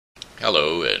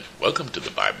Hello and welcome to the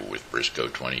Bible with Briscoe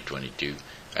 2022.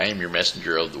 I am your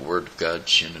messenger of the Word of God,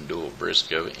 Shenandoah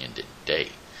Briscoe, and today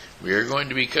we are going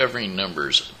to be covering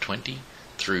Numbers 20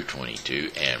 through 22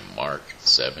 and Mark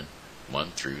 7,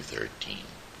 1 through 13.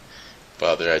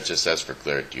 Father, I just ask for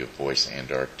clarity of voice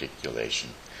and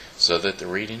articulation, so that the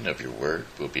reading of your Word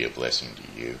will be a blessing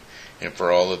to you and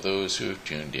for all of those who have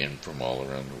tuned in from all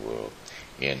around the world.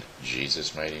 In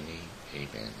Jesus' mighty name,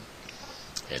 amen.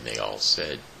 And they all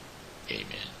said,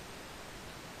 amen.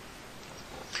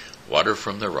 Water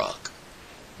from the rock.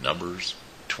 Numbers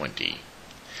 20.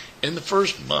 In the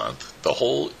first month, the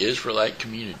whole Israelite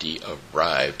community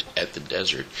arrived at the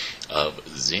desert of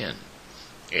Zin,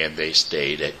 and they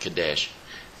stayed at Kadesh.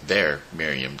 There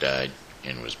Miriam died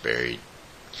and was buried.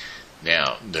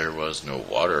 Now there was no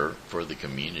water for the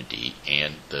community,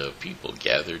 and the people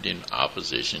gathered in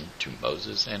opposition to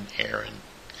Moses and Aaron.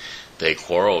 They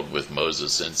quarreled with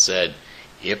Moses and said,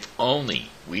 "If only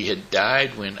we had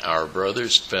died when our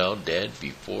brothers fell dead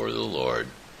before the Lord.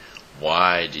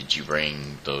 Why did you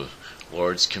bring the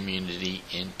Lord's community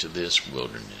into this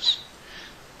wilderness,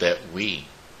 that we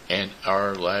and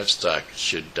our livestock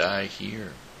should die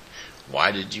here?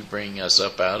 Why did you bring us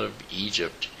up out of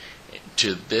Egypt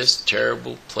to this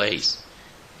terrible place?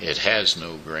 It has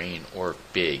no grain or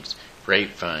figs,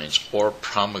 grapevines or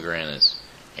pomegranates,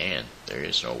 and there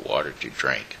is no water to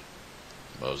drink."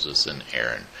 Moses and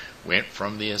Aaron went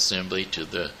from the assembly to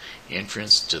the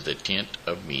entrance to the tent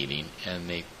of meeting, and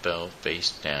they fell face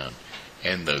down,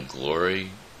 and the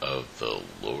glory of the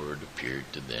Lord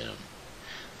appeared to them.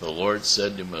 The Lord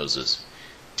said to Moses,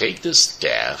 "Take the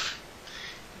staff,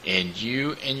 and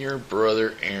you and your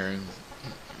brother Aaron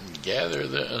gather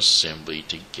the assembly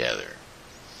together.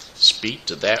 Speak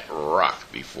to that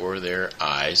rock before their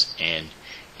eyes, and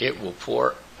it will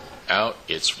pour out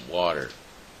its water,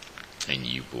 and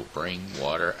you will bring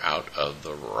water out of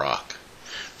the rock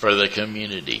for the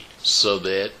community, so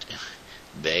that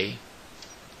they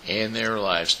and their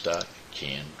livestock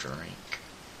can drink."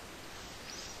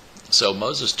 So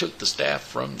Moses took the staff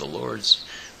from the Lord's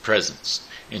presence,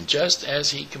 and just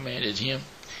as he commanded him,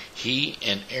 he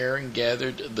and Aaron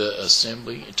gathered the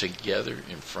assembly together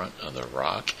in front of the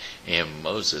rock, and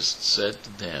Moses said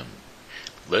to them,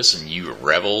 "Listen, you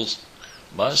rebels,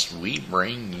 must we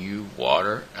bring you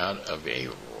water out of a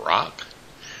rock?"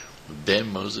 Then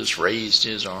Moses raised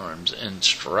his arms and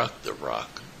struck the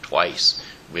rock twice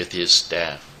with his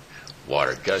staff.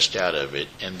 Water gushed out of it,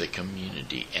 and the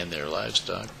community and their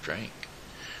livestock drank.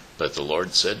 But the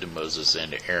Lord said to Moses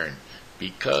and to Aaron,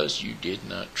 "Because you did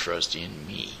not trust in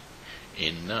me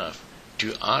enough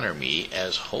to honor me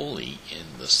as holy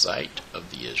in the sight of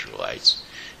the Israelites,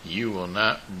 you will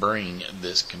not bring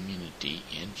this community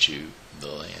into the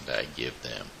land I give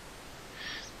them."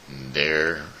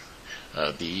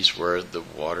 These were the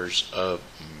waters of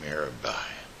Meribah,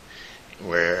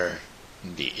 where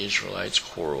the Israelites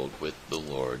quarreled with the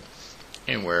Lord,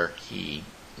 and where he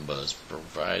was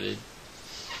provided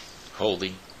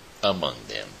holy among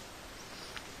them.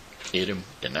 Edom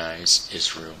denies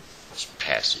Israel's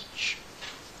passage.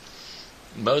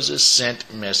 Moses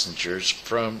sent messengers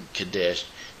from Kadesh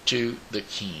to the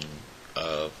king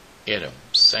of Edom,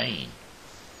 saying,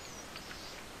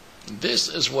 "This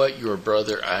is what your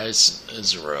brother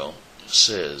Israel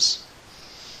says.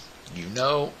 You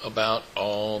know about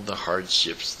all the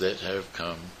hardships that have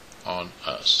come on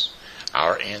us.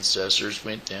 Our ancestors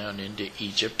went down into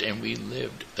Egypt, and we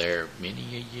lived there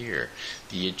many a year.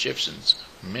 The Egyptians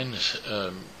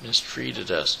mistreated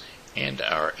us and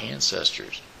our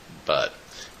ancestors, but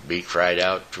we cried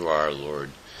out to our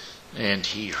Lord, and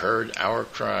he heard our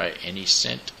cry, and he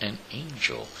sent an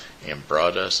angel and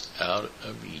brought us out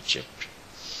of Egypt.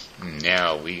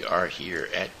 Now we are here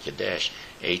at Kadesh,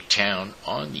 a town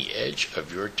on the edge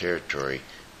of your territory.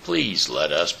 Please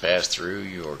let us pass through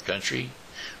your country.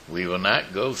 We will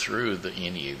not go through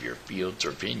any of your fields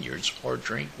or vineyards, or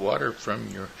drink water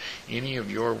from any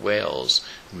of your wells.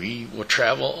 We will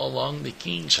travel along the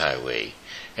king's highway,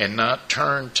 and not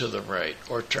turn to the right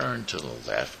or turn to the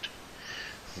left.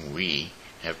 We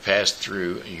have passed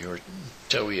through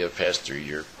till we have passed through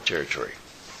your territory."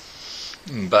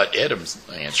 But Edom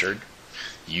answered,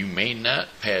 "You may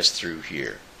not pass through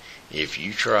here. If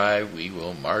you try, we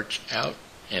will march out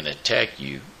and attack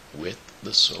you with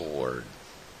the sword."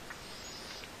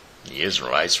 The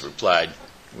Israelites replied,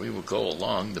 "We will go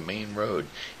along the main road,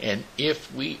 and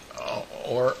if we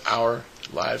or our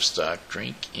livestock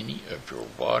drink any of your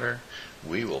water,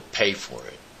 we will pay for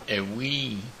it. And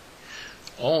we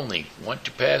only want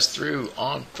to pass through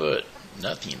on foot,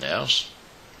 nothing else."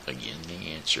 Again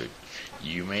they answered,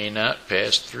 "You may not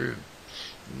pass through."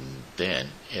 Then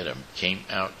Edom came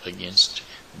out against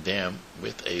them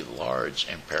with a large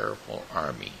and powerful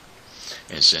army.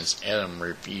 And since Edom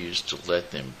refused to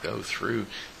let them go through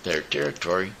their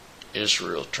territory,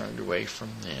 Israel turned away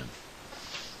from them.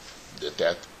 The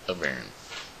death of Aaron.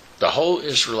 The whole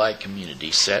Israelite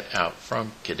community set out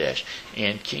from Kadesh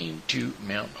and came to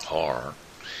Mount Hor.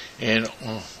 And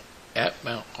at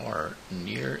Mount Hor,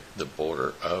 near the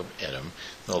border of Edom,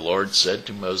 the Lord said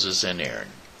to Moses and Aaron,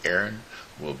 Aaron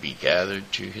will be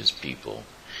gathered to his people.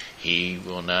 He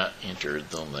will not enter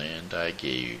the land I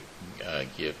give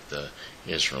the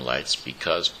Israelites,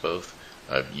 because both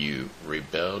of you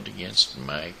rebelled against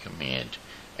my command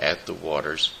at the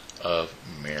waters of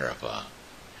Meribah.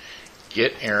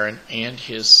 Get Aaron and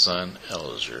his son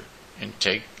Eleazar and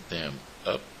take them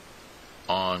up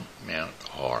on Mount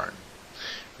Hor.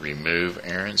 Remove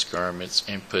Aaron's garments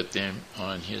and put them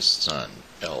on his son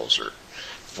Eleazar,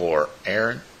 for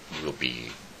Aaron will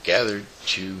be gathered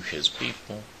to his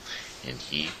people, and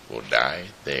he will die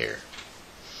there.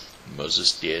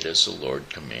 Moses did as the Lord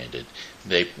commanded.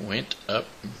 They went up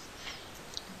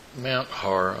Mount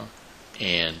Hor,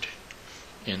 and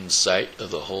in sight of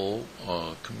the whole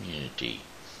community,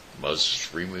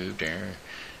 Moses removed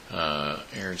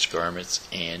Aaron's garments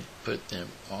and put them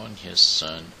on his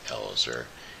son Eleazar,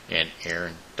 and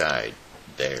Aaron died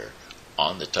there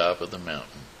on the top of the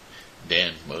mountain.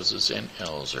 Then Moses and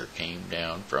Eleazar came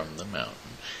down from the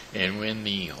mountain, and when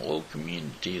the whole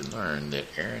community learned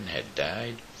that Aaron had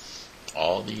died,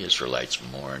 all the Israelites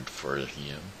mourned for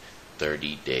him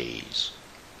 30 days.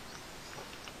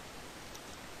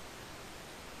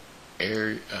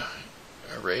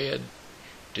 Arad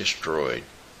destroyed.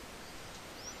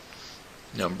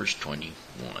 Numbers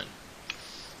 21.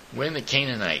 When the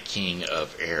Canaanite king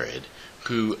of Arad,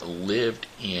 who lived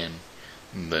in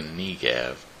the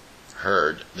Negev,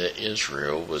 heard that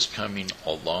Israel was coming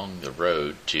along the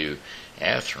road to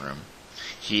Atharim,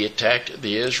 he attacked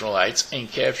the Israelites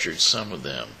and captured some of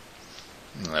them.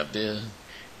 Then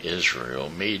Israel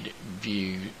made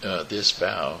this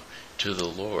vow to the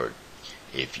Lord: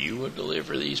 if you will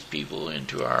deliver these people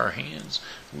into our hands,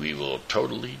 we will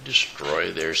totally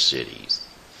destroy their cities.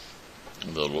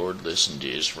 The Lord listened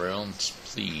to Israel's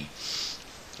plea,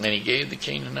 and he gave the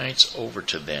Canaanites over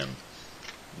to them.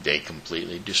 They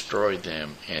completely destroyed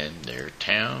them and their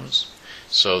towns,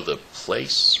 so the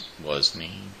place was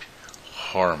named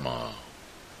Hormah,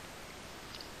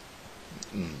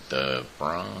 the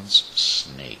bronze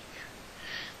snake.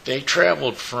 They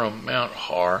traveled from Mount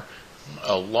Hor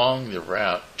along the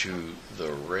route to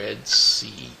the Red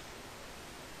Sea.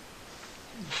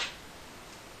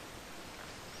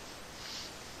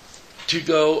 To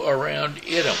go around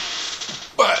Edom.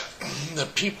 But the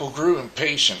people grew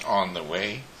impatient on the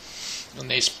way, and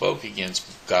they spoke against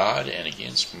God and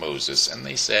against Moses, and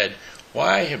they said,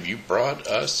 why have you brought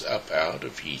us up out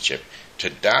of Egypt to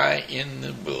die in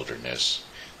the wilderness?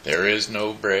 There is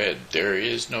no bread, there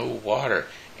is no water,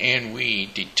 and we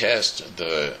detest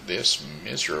this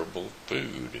miserable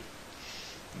food.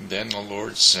 Then the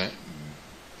Lord sent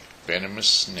venomous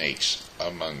snakes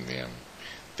among them.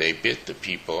 They bit the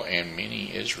people, and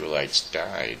many Israelites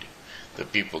died. The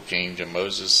people came to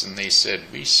Moses, and they said,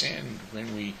 we sinned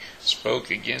when we spoke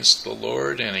against the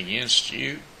Lord and against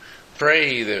you.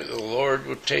 Pray that the Lord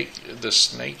will take the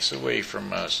snakes away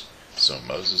from us. So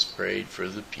Moses prayed for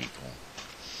the people.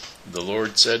 The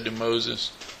Lord said to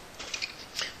Moses,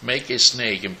 make a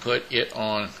snake and put it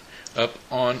up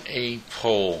on a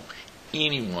pole.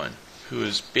 Anyone who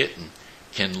is bitten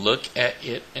can look at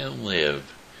it and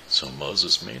live. So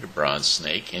Moses made a bronze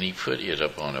snake, and he put it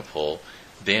up on a pole.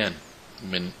 Then,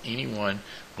 when anyone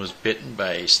was bitten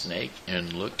by a snake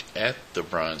and looked at the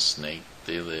bronze snake,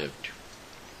 they lived.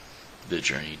 The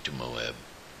journey to Moab.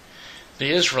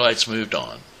 The Israelites moved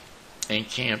on and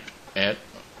camped at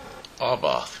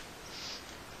Oboth.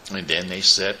 And then they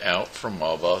set out from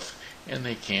Oboth, and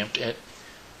they camped at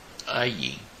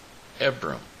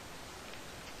Ebron,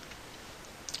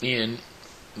 in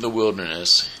the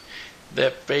wilderness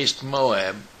that faced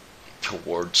Moab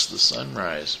towards the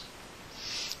sunrise.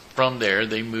 From there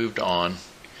they moved on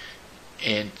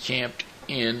and camped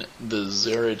in the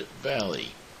Zered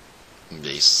Valley.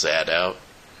 They sat out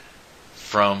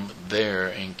from there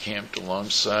and camped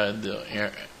alongside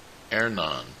the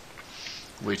Arnon,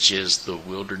 which is the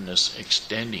wilderness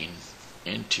extending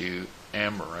into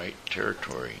Amorite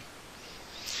territory.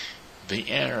 The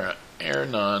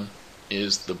Arnon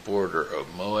is the border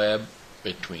of Moab,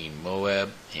 between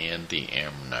Moab and the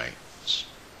Ammonites.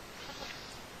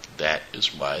 That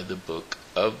is why the book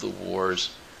of the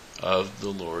wars of the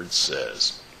Lord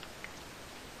says,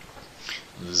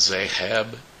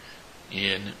 Zahab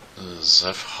in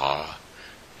Zephah,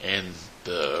 and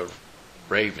the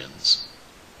ravens,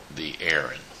 the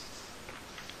Aaron,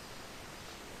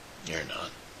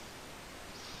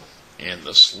 and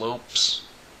the slopes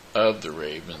of the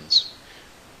ravens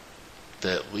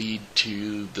that lead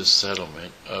to the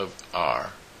settlement of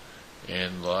Ar,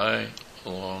 and lie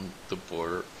along the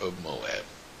border of Moab.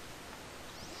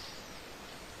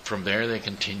 From there they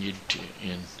continued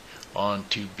on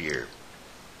to Beer,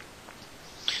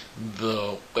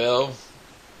 the well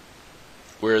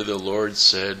where the Lord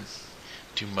said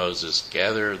to Moses,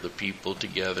 "Gather the people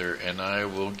together, and I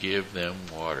will give them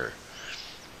water."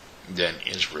 Then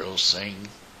Israel sang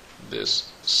this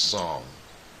song: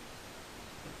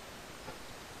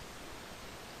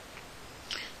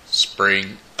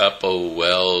 "Spring up, O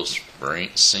wells,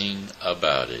 sing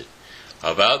about it,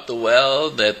 about the well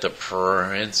that the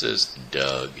princes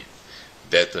dug,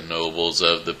 that the nobles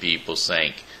of the people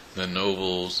sank, the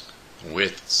nobles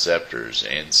with scepters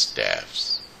and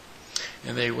staffs."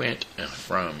 And they went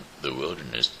from the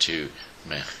wilderness to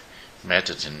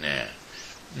Mattanah,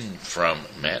 from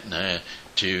Mattanah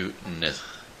to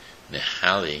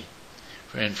Nahali,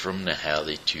 and from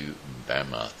Nahali to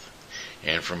Bamoth,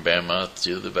 and from Bamoth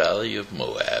to the valley of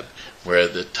Moab, where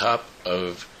the top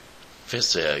of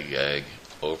Pisgah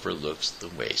overlooks the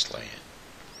wasteland.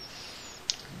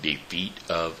 Defeat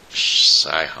of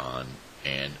Sihon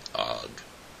and Og.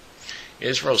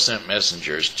 Israel sent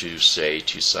messengers to say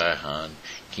to Sihon,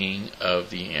 king of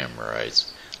the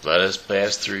Amorites, "Let us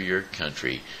pass through your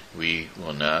country. We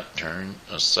will not turn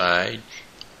aside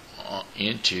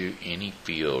into any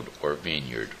field or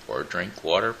vineyard, or drink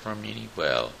water from any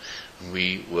well.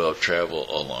 We will travel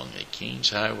along the king's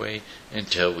highway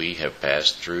until we have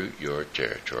passed through your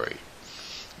territory."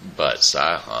 But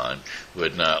Sihon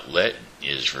would not let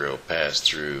Israel pass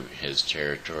through his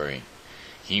territory.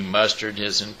 He mustered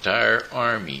his entire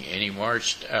army, and he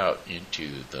marched out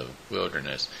into the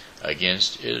wilderness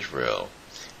against Israel.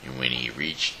 And when he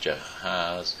reached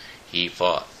Jahaz, he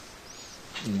fought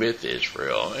with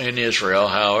Israel. And Israel,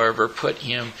 however, put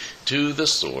him to the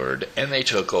sword, and they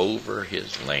took over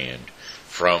his land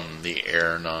from the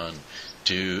Arnon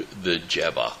to the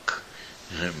Jabbok,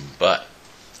 but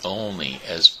only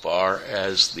as far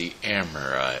as the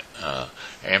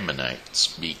Ammonites,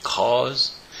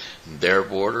 because their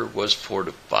border was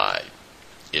fortified.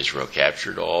 Israel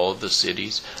captured all the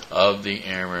cities of the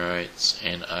Amorites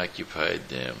and occupied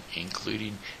them,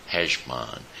 including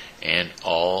Heshbon and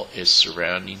all its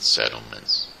surrounding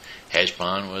settlements.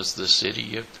 Heshbon was the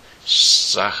city of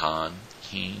Sihon,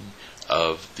 king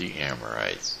of the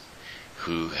Amorites,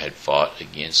 who had fought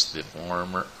against the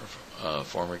former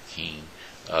king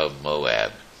of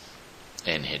Moab,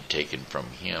 and had taken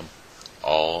from him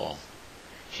all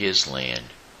his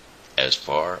land as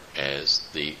far as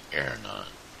the Arnon.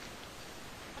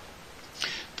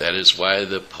 That is why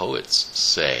the poets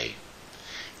say,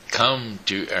 "Come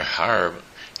to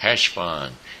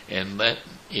Heshbon, and let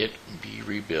it be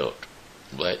rebuilt.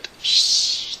 Let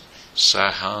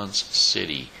Sihon's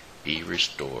city be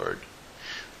restored."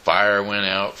 Fire went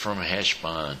out from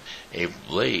Heshbon, a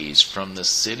blaze from the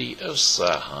city of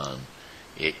Sihon.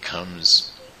 It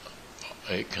consumed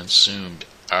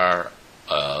Ar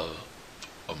of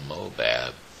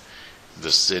Moab,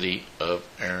 the city of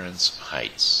Aaron's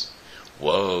heights.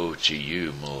 Woe to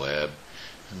you, Moab!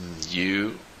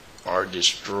 You are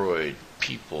destroyed,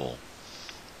 people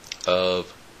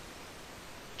of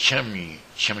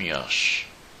Chemiosh.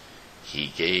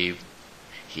 He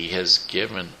has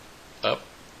given up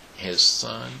his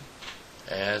son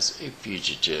as a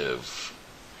fugitive,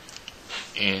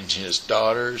 and his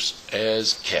daughters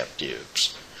as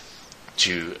captives,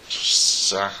 to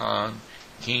Sihon,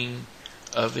 king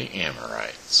of the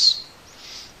Amorites.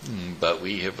 But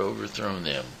we have overthrown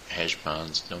them.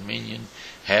 Heshbon's dominion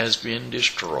has been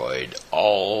destroyed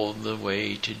all the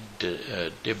way to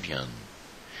Dibon,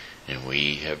 and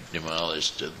we have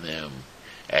demolished them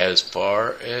as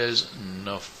far as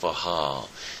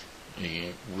Nophahal,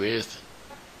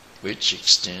 which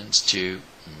extends to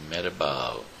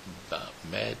Medeba.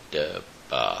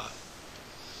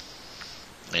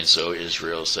 And so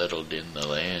Israel settled in the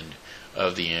land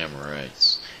of the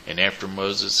Amorites. And after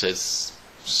Moses had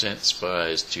sent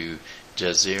spies to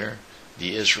Jazer,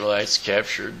 the Israelites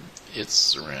captured its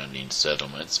surrounding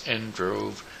settlements and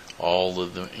drove all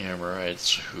of the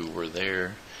Amorites who were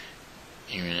there.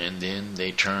 And then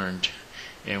they turned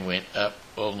and went up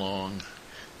along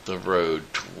the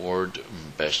road toward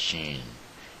Bashan,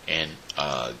 and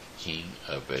Og, king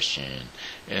of Bashan,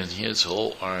 and his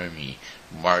whole army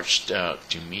marched out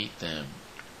to meet them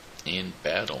in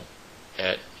battle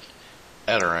at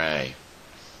Edrei.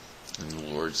 And the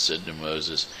Lord said to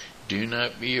Moses, "Do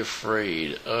not be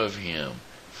afraid of him,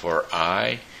 for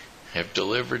I have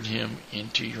delivered him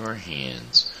into your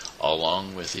hands,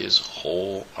 along with his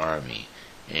whole army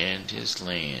and his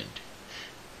land.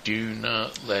 Do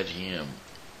not let him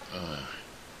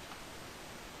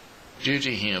do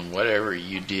to him whatever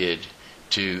you did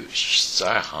to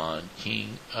Sihon,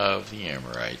 king of the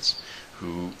Amorites,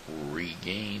 who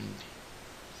reigned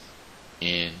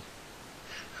in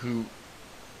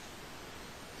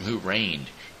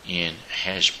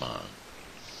Heshbon."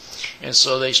 And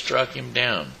so they struck him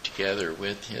down together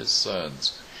with his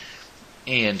sons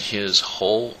and his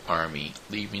whole army,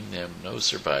 leaving them no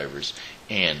survivors,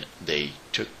 and they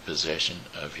took possession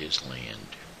of his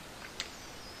land.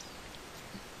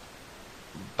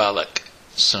 Balak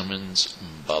summons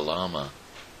Balaam.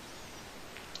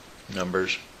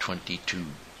 Numbers 22.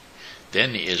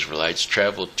 Then the Israelites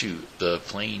traveled to the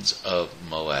plains of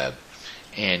Moab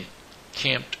and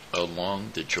camped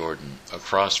along the Jordan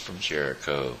across from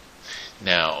Jericho.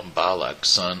 Now Balak,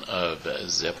 son of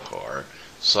Zippor,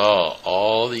 saw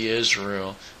all the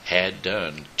Israel had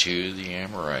done to the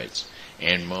Amorites,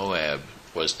 and Moab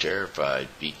was terrified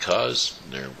because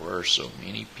there were so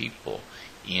many people.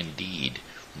 Indeed,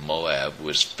 Moab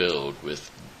was filled with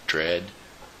dread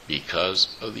because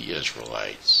of the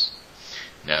Israelites.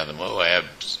 Now the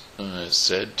Moabs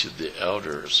said to the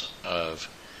elders of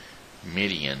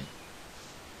Midian,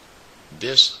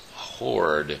 "This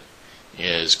horde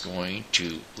is going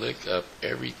to lick up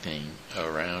everything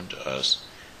around us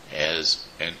as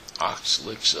an ox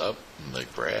licks up the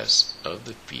grass of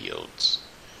the fields."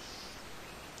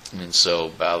 And so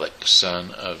Balak,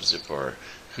 son of Zippor,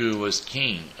 who was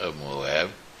king of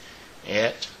Moab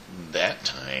at that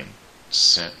time,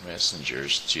 sent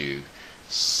messengers to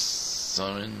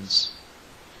summons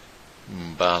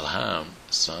Balaam,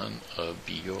 son of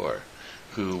Beor,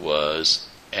 who was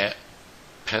at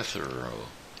Pethro,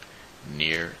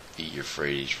 near the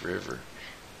Euphrates River,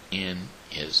 in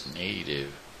his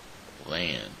native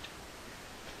land.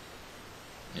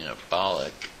 Now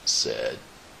Balak said,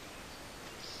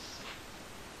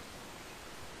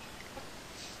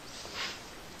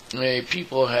 "A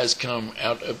people has come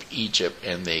out of Egypt,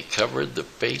 and they covered the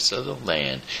face of the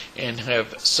land, and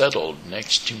have settled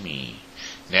next to me.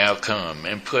 Now come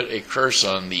and put a curse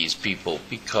on these people,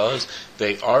 because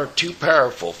they are too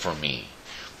powerful for me.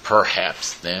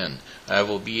 Perhaps then I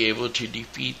will be able to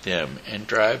defeat them and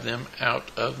drive them out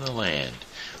of the land.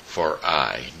 For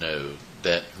I know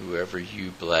that whoever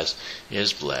you bless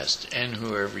is blessed, and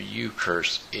whoever you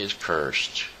curse is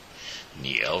cursed." And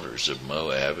the elders of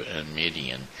Moab and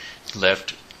Midian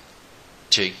left,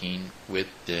 taking with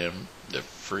them the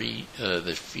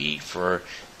fee for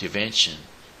divination.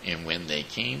 And when they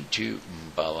came to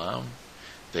Balaam,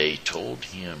 they told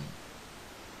him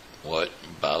what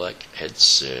Balak had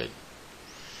said.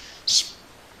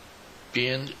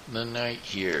 "Spend the night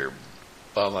here,"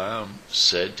 Balaam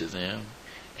said to them,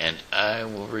 "and I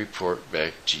will report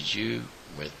back to you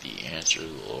with the answer the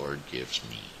Lord gives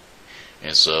me."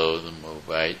 And so the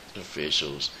Moabite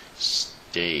officials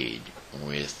stayed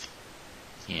with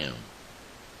him.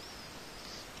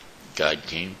 God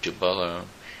came to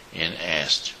Balaam and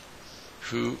asked,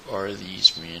 "Who are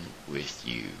these men with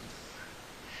you?"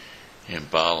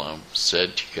 And Balaam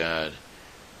said to God,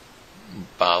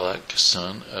 "Balak,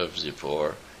 son of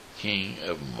Zippor, king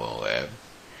of Moab,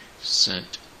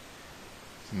 sent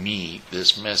me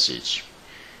this message.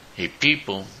 A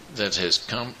people that has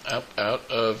come up out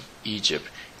of Egypt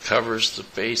covers the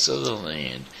face of the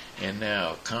land, and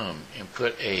now come and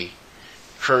put a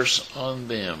curse on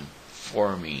them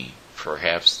for me.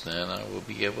 Perhaps then I will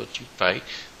be able to fight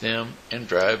them and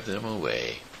drive them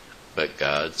away." But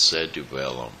God said to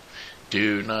Balaam,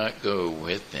 "Do not go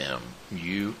with them.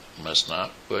 You must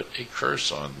not put a curse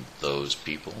on those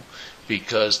people,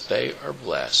 because they are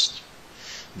blessed."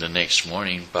 The next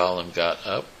morning Balaam got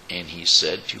up, and he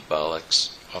said to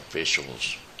Balak's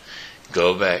officials,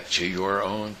 "Go back to your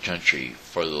own country,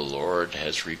 for the Lord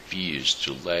has refused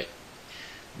to let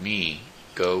me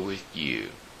go with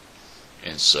you."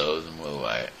 And so the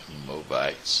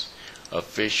Moabites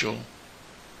officials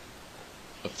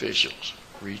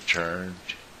returned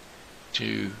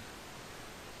to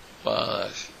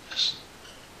Balak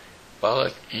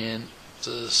and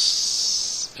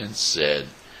said,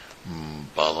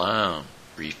 "Balaam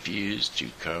refused to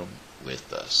come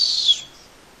with us."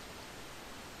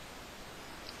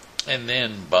 And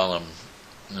then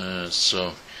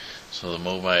so the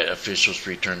Moabite officials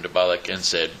returned to Balak and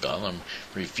said, "Balaam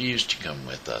refused to come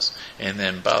with us." And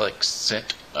then Balak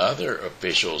sent other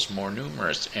officials more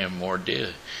numerous and more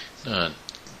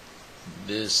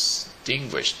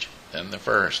distinguished than the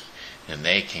first. And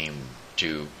they came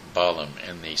to Balaam,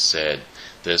 and they said,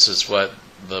 "This is what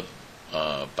the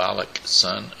Balak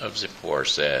son of Zippor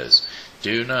says.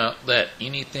 Do not let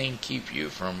anything keep you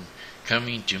from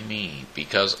coming to me,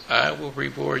 because I will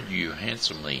reward you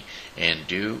handsomely and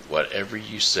do whatever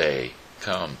you say.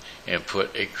 Come and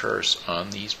put a curse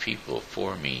on these people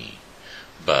for me."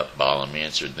 But Balaam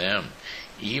answered them,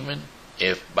 "Even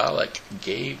if Balak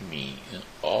gave me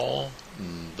all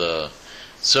the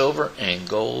silver and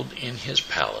gold in his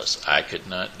palace, I could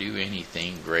not do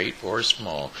anything great or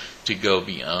small to go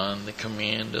beyond the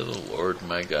command of the Lord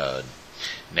my God.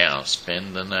 Now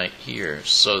spend the night here,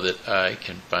 so that I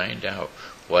can find out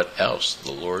what else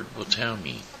the Lord will tell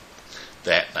me."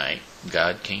 That night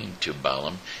God came to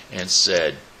Balaam and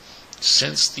said,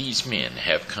 "Since these men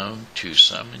have come to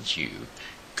summons you,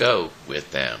 go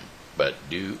with them, but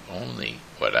do only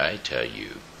what I tell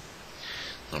you."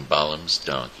 Balaam's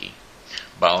donkey.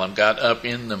 Balaam got up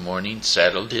in the morning,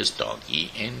 saddled his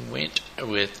donkey, and went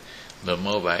with the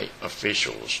Moabite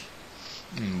officials.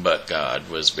 But God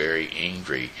was very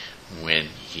angry when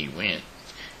he went,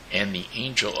 and the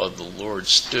angel of the Lord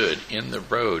stood in the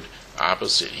road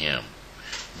opposite him.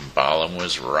 Balaam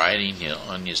was riding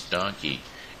on his donkey,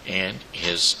 and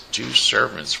his 2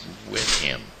 servants with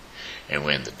him. And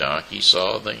when the donkey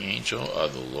saw the angel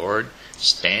of the Lord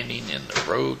standing in the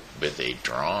road with a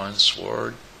drawn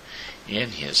sword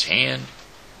in his hand,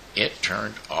 it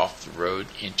turned off the road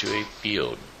into a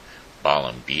field.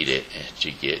 Balaam beat it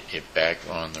to get it back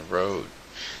on the road.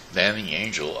 Then the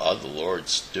angel of the Lord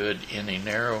stood in a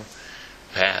narrow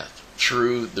path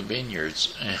through the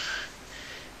vineyards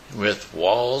with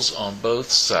walls on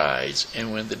both sides.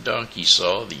 And when the donkey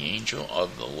saw the angel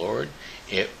of the Lord,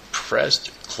 it pressed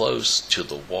close to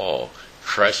the wall,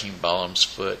 crushing Balaam's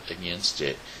foot against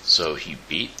it. So he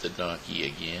beat the donkey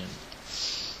again.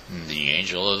 The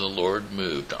angel of the Lord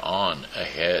moved on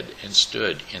ahead and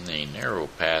stood in a narrow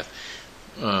path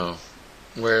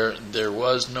where there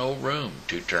was no room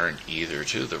to turn either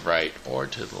to the right or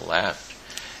to the left.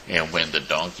 And when the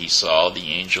donkey saw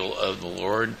the angel of the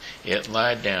Lord, it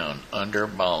lied down under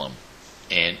Balaam,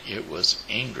 and it was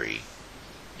angry.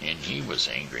 And he was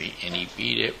angry, and he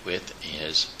beat it with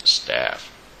his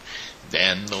staff.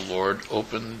 Then the Lord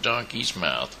opened the donkey's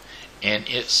mouth, and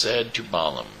it said to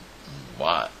Balaam,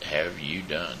 "What have you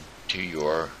done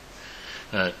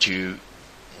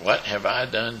what have I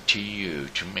done to you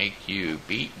to make you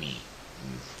beat me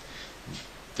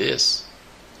these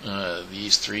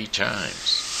 3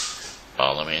 times?"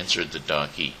 Balaam answered the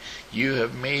donkey, "You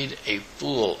have made a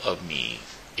fool of me.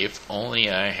 If only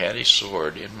I had a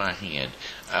sword in my hand,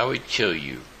 I would kill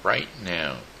you right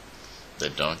now." The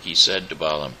donkey said to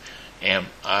Balaam,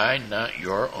 "Am I not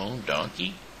your own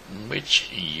donkey, which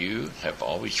you have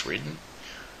always ridden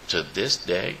to this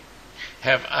day?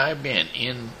 Have I been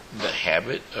in the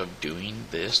habit of doing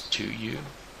this to you?"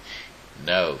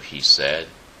 "No," he said.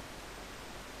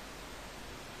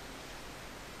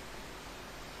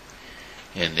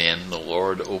 And then the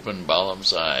Lord opened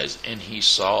Balaam's eyes, and he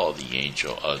saw the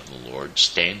angel of the Lord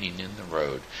standing in the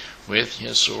road with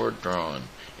his sword drawn.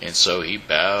 And so he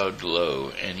bowed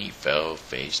low, and he fell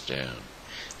face down.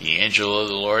 The angel of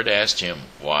the Lord asked him,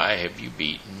 "Why have you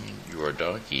beaten your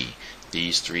donkey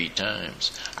these 3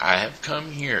 times?" "I have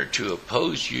come here to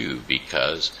oppose you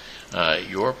because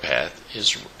your path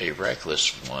is a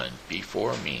reckless one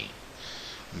before me.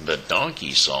 The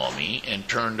donkey saw me and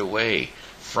turned away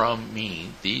from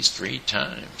me these 3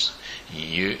 times.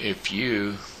 If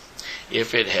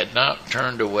it had not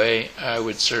turned away, I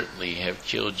would certainly have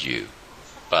killed you.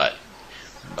 But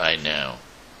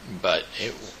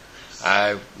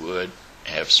I would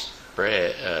have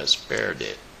spared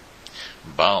it."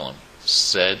 Balaam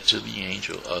said to the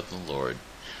angel of the Lord,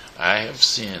 "I have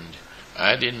sinned.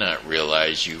 I did not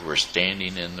realize you were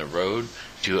standing in the road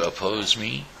to oppose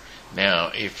me.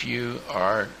 Now, if you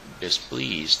are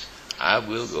displeased, I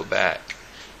will go back."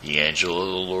 The angel of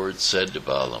the Lord said to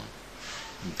Balaam,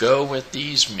 "Go with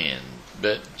these men,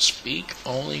 but speak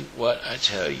only what I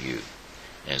tell you."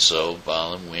 And so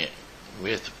Balaam went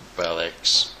with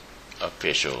Balak's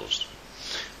officials.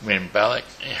 When Balak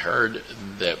heard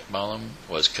that Balaam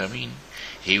was coming,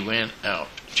 he went out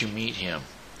to meet him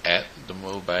at the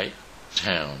Moabite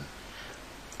town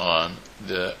on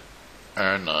the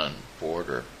Arnon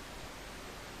border,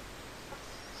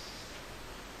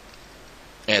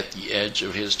 at the edge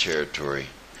of his territory.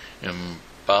 And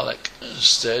Balak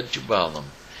said to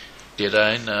Balaam, "Did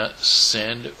I not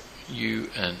send you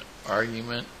an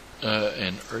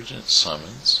urgent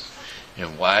summons?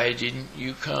 And why didn't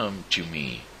you come to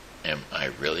me? Am I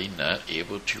really not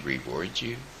able to reward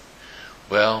you?"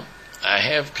 "Well, I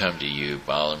have come to you,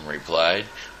 Balaam replied,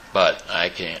 but I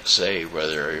can't say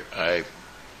whatever I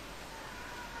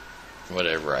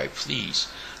please.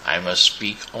 I must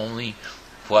speak only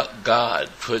what God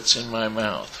puts in my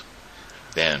mouth.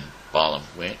 Then Balaam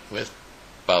went with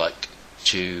Balak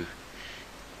to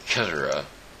Keturah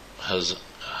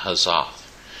Hazoth.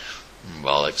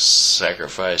 Balak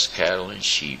sacrificed cattle and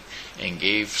sheep and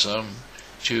gave some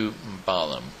to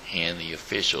Balaam and the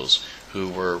officials who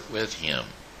were with him.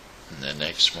 And the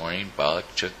next morning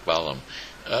Balak took Balaam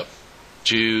up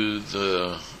to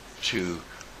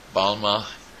Balmath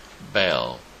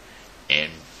Baal,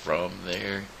 and from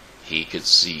there he could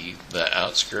see the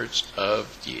outskirts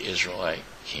of the Israelite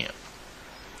camp.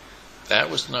 That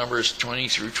was Numbers 20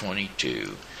 through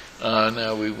 22.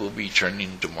 Now we will be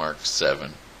turning to Mark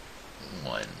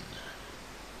 7:1.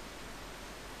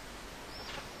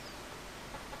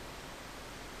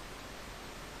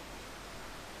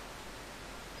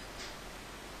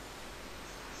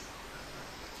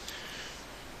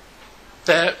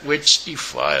 That which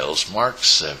defiles. Mark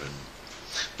 7.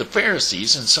 The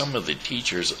Pharisees and some of the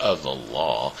teachers of the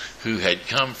law who had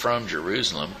come from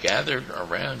Jerusalem gathered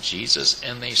around Jesus,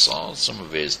 and they saw some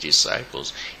of his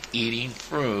disciples eating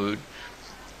food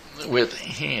with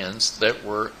hands that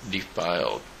were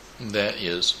defiled, that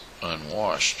is,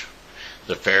 unwashed.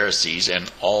 The Pharisees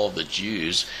and all the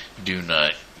Jews do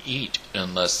not eat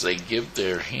unless they give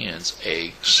their hands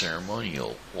a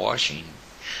ceremonial washing,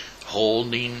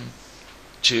 holding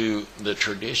to the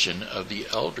tradition of the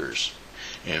elders.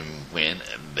 And when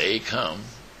they come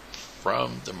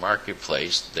from the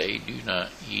marketplace, they do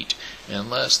not eat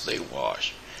unless they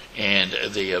wash. And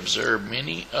they observe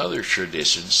many other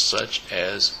traditions, such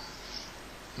as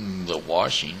the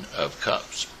washing of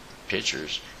cups,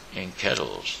 pitchers, and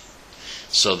kettles.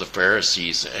 So the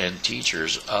Pharisees and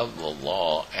teachers of the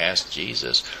law asked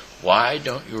Jesus, "Why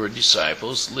don't your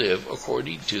disciples live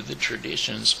according to the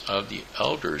traditions of the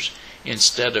elders,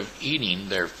 instead of eating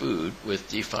their food with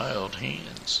defiled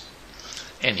hands?"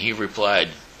 And he replied,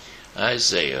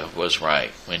 "Isaiah was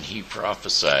right when he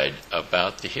prophesied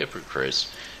about the hypocrites,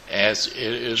 as it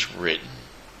is written,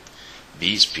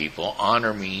 'These people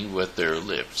honor me with their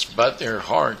lips, but their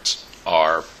hearts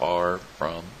are far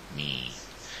from me.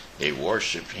 They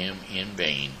worship him in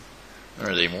vain,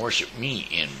 or they worship me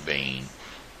in vain.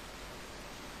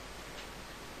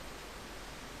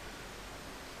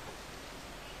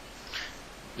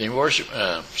 They worship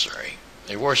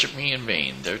me in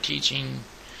vain. Their teaching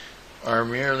are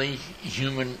merely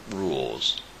human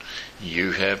rules.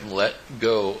 You have let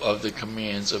go of the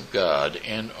commands of God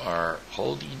and are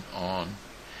holding on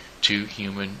to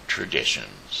human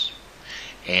traditions."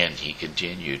 And he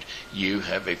continued, "You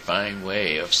have a fine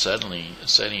way of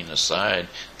setting aside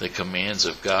the commands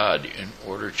of God in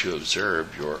order to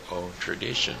observe your own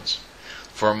traditions.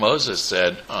 For Moses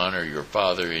said, 'Honor your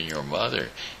father and your mother,'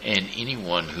 and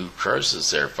anyone who curses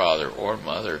their father or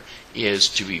mother is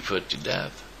to be put to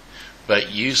death. But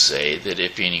you say that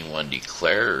if anyone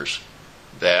declares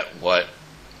that what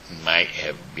might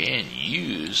have been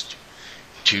used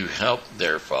to help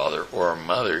their father or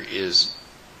mother is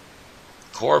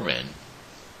Corban,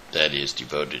 that is,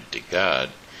 devoted to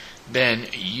God, then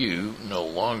you no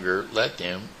longer let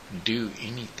them do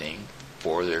anything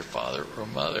for their father or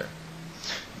mother.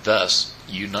 Thus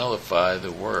you nullify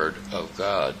the word of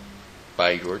God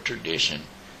by your tradition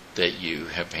that you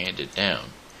have handed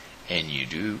down, and you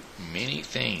do many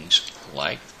things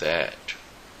like that."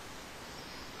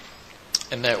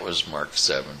 And that was Mark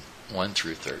 7:1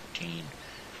 through 13.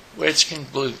 Which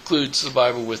concludes the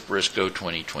Bible with Briscoe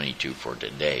 2022 for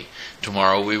today.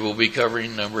 Tomorrow we will be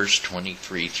covering Numbers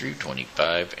 23 through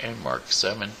 25 and Mark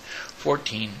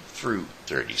 7:14 through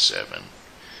 37.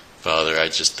 Father, I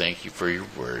just thank you for your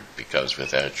word, because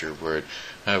without your word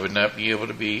I would not be able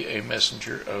to be a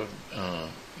messenger of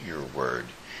your word.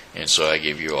 And so I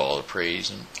give you all the praise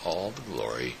and all the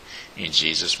glory. In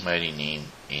Jesus' mighty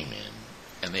name, amen.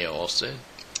 And they all said,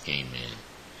 amen.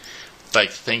 I'd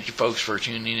like to thank you folks for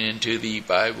tuning into the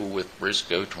Bible with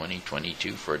Briscoe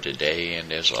 2022 for today.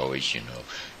 And as always, you know,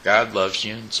 God loves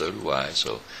you and so do I.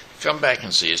 So come back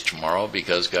and see us tomorrow,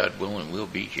 because God willing we'll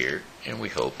be here, and we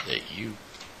hope that you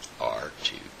are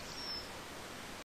too.